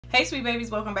Hey sweet babies,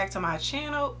 welcome back to my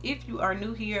channel. If you are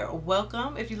new here,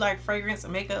 welcome. If you like fragrance,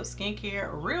 makeup, skincare,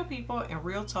 real people, and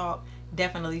real talk,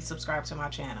 definitely subscribe to my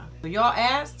channel. So y'all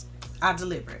asked, I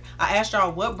delivered. I asked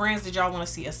y'all what brands did y'all want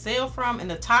to see a sale from,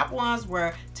 and the top ones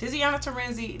were Tiziana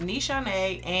Terenzi,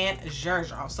 Nichane, and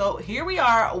XERJOFF. So here we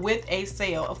are with a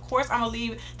sale. Of course, I'm gonna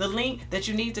leave the link that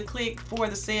you need to click for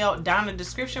the sale down in the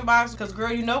description box, because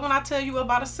girl, you know when I tell you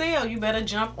about a sale, you better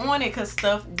jump on it because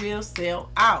stuff will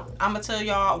sell out. I'm gonna tell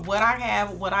y'all what I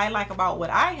have, what I like about what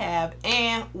I have,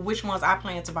 and which ones I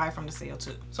plan to buy from the sale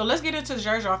too. So let's get into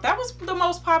XERJOFF. That was the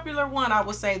most popular one, I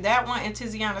would say. That one and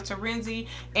Tiziana Terenzi,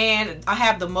 and I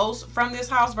have the most from this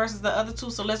house versus the other two,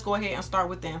 so let's go ahead and start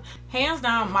with them. Hands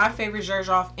down, my favorite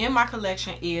XERJOFF in my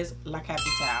collection is La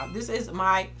Capitale. This is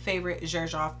my favorite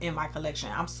XERJOFF in my collection.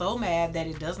 I'm so mad that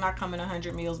it does not come in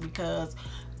 100 mils, because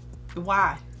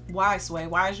why? Why, Sway?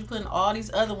 Why is you putting all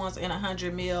these other ones in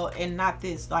 100 mil and not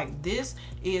this? Like, this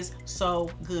is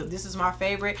so good. This is my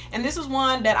favorite, and this is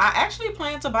one that I actually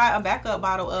plan to buy a backup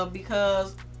bottle of,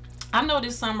 because I know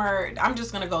this summer I'm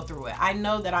just gonna go through it. I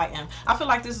know that I am. I feel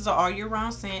like this is an all year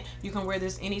round scent. You can wear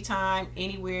this anytime,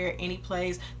 anywhere, any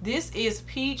place. This is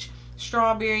peach,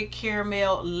 strawberry,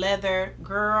 caramel, leather.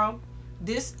 Girl,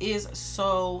 this is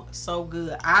so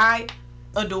good. I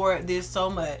adore this so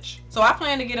much. So I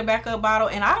plan to get a backup bottle,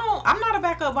 and I'm not a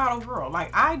backup bottle girl. Like,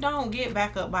 I don't get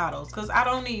backup bottles because I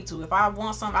don't need to. If I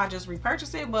want something, I just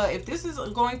repurchase it. But if this is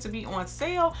going to be on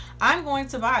sale, I'm going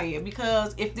to buy it,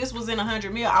 because if this was in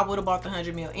 100 mil, I would have bought the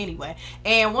 100 mil anyway.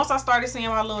 And once I started seeing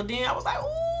my little dent, I was like,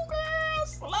 ooh girl,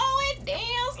 slow it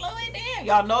down, slow it down.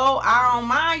 Y'all know I don't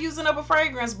mind using up a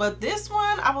fragrance, but this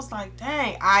one, I was like,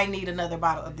 dang, I need another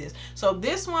bottle of this. So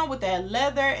this one with that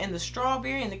leather and the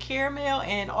strawberry and the caramel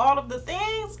and all of the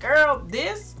things, girl,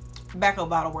 this backup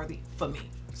bottle worthy for me.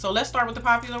 So let's start with the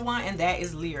popular one, and that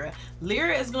is Lyra.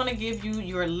 Lyra is going to give you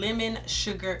your lemon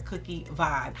sugar cookie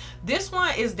vibe. This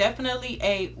one is definitely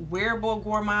a wearable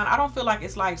gourmand. I don't feel like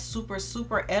it's like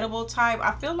super edible type.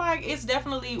 I feel like it's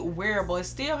definitely wearable. It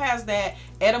still has that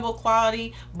edible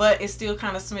quality, but it still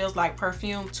kind of smells like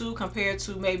perfume too, compared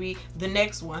to maybe the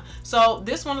next one. So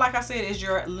this one, like I said, is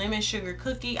your lemon sugar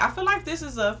cookie. I feel like this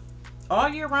is a all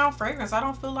year round fragrance. I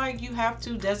don't feel like you have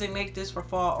to designate this for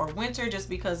fall or winter just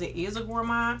because it is a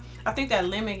gourmand. I think that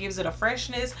lemon gives it a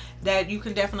freshness that you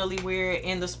can definitely wear it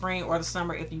in the spring or the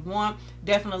summer if you want.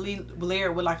 Definitely layer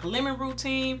it with like a lemon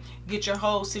routine. Get your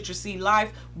whole citrusy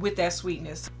life with that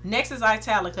sweetness. Next is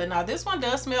Italica. Now this one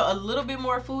does smell a little bit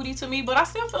more foodie to me, but I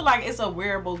still feel like it's a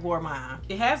wearable gourmand.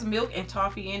 It has milk and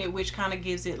toffee in it, which kind of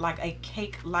gives it like a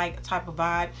cake-like type of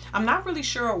vibe. I'm not really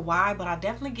sure why, but I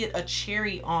definitely get a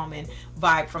cherry almond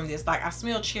vibe from this. Like, I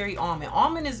smell cherry almond.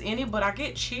 Almond is in it, but I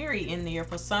get cherry in there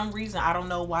for some reason. I don't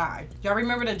know why. Y'all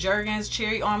remember the Jergens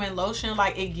cherry almond lotion?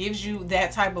 Like, it gives you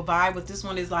that type of vibe, but this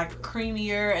one is like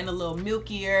creamier and a little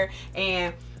milkier,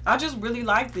 and I just really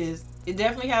like this. It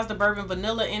definitely has the bourbon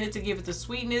vanilla in it to give it the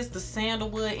sweetness, the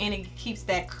sandalwood, and it keeps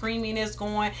that creaminess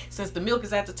going since the milk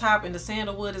is at the top and the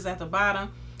sandalwood is at the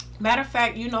bottom. Matter of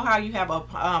fact, you know how you have a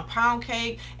pound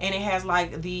cake and it has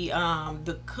like the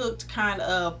cooked kind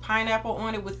of pineapple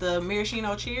on it with the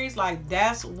maraschino cherries? Like,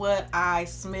 that's what I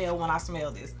smell when I smell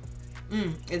this.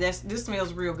 This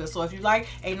smells real good. So if you like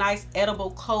a nice edible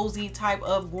cozy type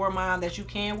of gourmand that you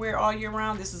can wear all year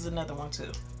round, this is another one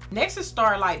too. Next is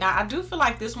Starlight. Now I do feel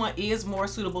like this one is more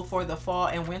suitable for the fall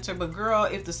and winter, but girl,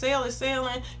 if the sale is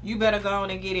selling, you better go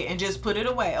on and get it and just put it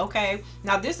away, okay?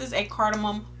 Now this is a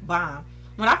cardamom bomb.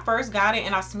 When I first got it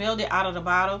and I smelled it out of the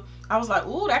bottle, I was like,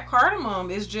 ooh, that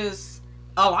cardamom is just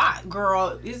a lot,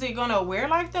 girl. Is it gonna wear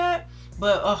like that?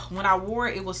 But when I wore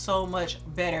it, it was so much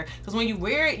better, because when you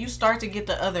wear it, you start to get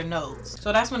the other notes.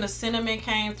 So that's when the cinnamon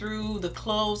came through, the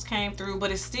cloves came through,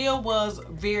 but it still was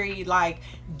very like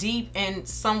deep and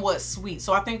somewhat sweet.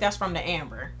 So I think that's from the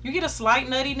amber. You get a slight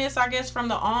nuttiness, I guess, from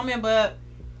the almond, but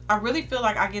I really feel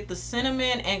like I get the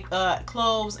cinnamon and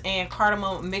cloves and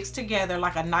cardamom mixed together,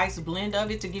 like a nice blend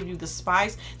of it to give you the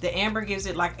spice. The amber gives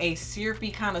it like a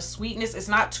syrupy kind of sweetness. It's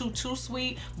not too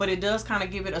sweet, but it does kind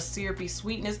of give it a syrupy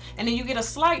sweetness. And then you get a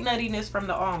slight nuttiness from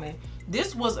the almond.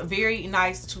 This was very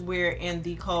nice to wear in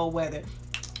the cold weather.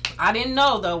 I didn't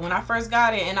know though, when I first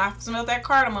got it and I smelled that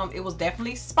cardamom, it was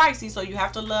definitely spicy. So you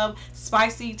have to love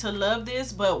spicy to love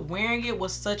this, but wearing it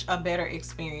was such a better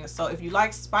experience. So if you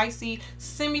like spicy,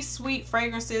 semi-sweet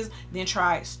fragrances, then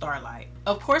try Starlight.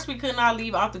 Of course, we could not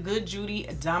leave out the good Judy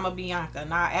Dama Bianca.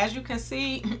 Now, as you can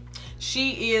see,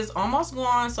 she is almost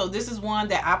gone. So this is one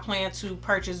that I plan to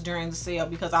purchase during the sale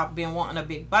because I've been wanting a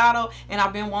big bottle and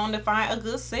I've been wanting to find a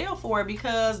good sale for it,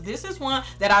 because this is one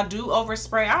that I do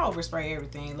overspray. I overspray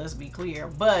everything, let's be clear,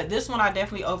 but this one I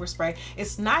definitely overspray.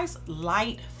 It's nice,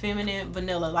 light, feminine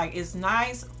vanilla. Like, it's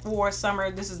nice for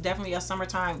summer. This is definitely a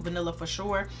summertime vanilla for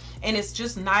sure. And it's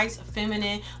just nice,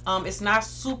 feminine. It's not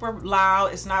super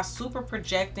loud. It's not super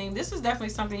projecting. This is definitely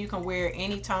something you can wear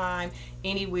anytime,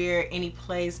 anywhere, any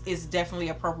place. It's definitely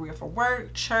appropriate for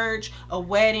work, church, a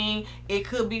wedding. It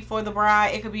could be for the bride.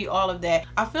 It could be all of that.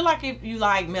 I feel like if you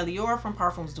like Melior from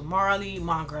Parfums de Marly,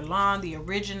 Mon Guerlain, the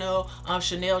original,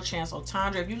 Chanel Chance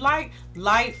Tendre, if you like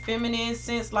light feminine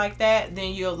scents like that,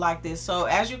 then you'll like this. So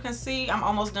as you can see, I'm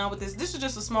almost done with this. This is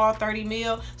just a small 30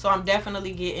 ml, so I'm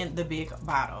definitely getting the big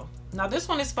bottle. Now this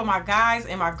one is for my guys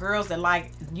and my girls that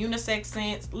like unisex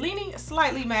scents, leaning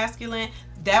slightly masculine.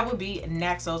 That would be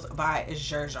Naxos by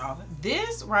XERJOFF.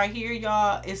 This right here,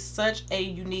 y'all, is such a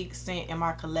unique scent in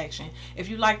my collection. If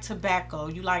you like tobacco,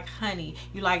 you like honey,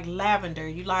 you like lavender,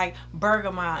 you like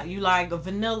bergamot, you like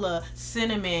vanilla,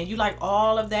 cinnamon, you like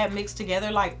all of that mixed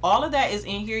together, like all of that is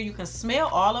in here. You can smell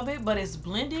all of it, but it's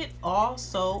blended all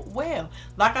so well.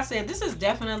 Like I said, this is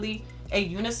definitely a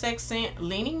unisex scent,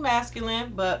 leaning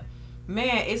masculine, but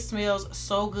man, it smells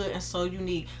so good and so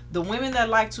unique. The women that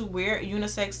like to wear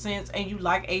unisex scents and you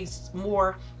like a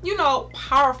more, you know,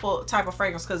 powerful type of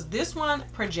fragrance, because this one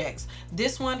projects.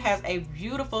 This one has a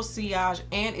beautiful sillage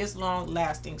and it's long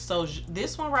lasting. So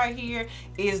this one right here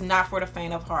is not for the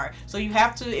faint of heart. So you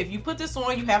have to, if you put this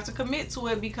on, you have to commit to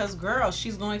it, because girl,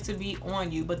 she's going to be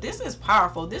on you. But this is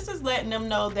powerful. This is letting them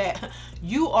know that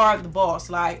you are the boss.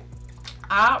 Like,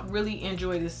 I really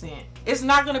enjoy this scent. It's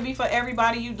not going to be for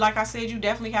everybody. You, like I said, you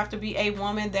definitely have to be a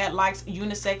woman that likes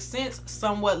unisex scents,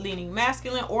 somewhat leaning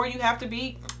masculine, or you have to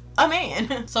be a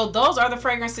man. So those are the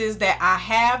fragrances that I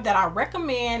have that I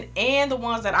recommend and the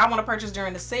ones that I want to purchase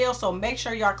during the sale. So make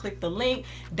sure y'all click the link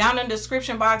down in the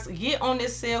description box. Get on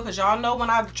this sale, because y'all know when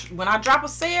I drop a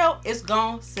sale, it's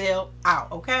gonna sell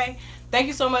out. Okay, thank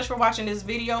you so much for watching this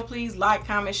video. Please like,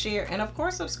 comment, share, and of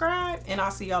course subscribe, and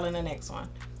I'll see y'all in the next one.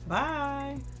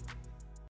 Bye.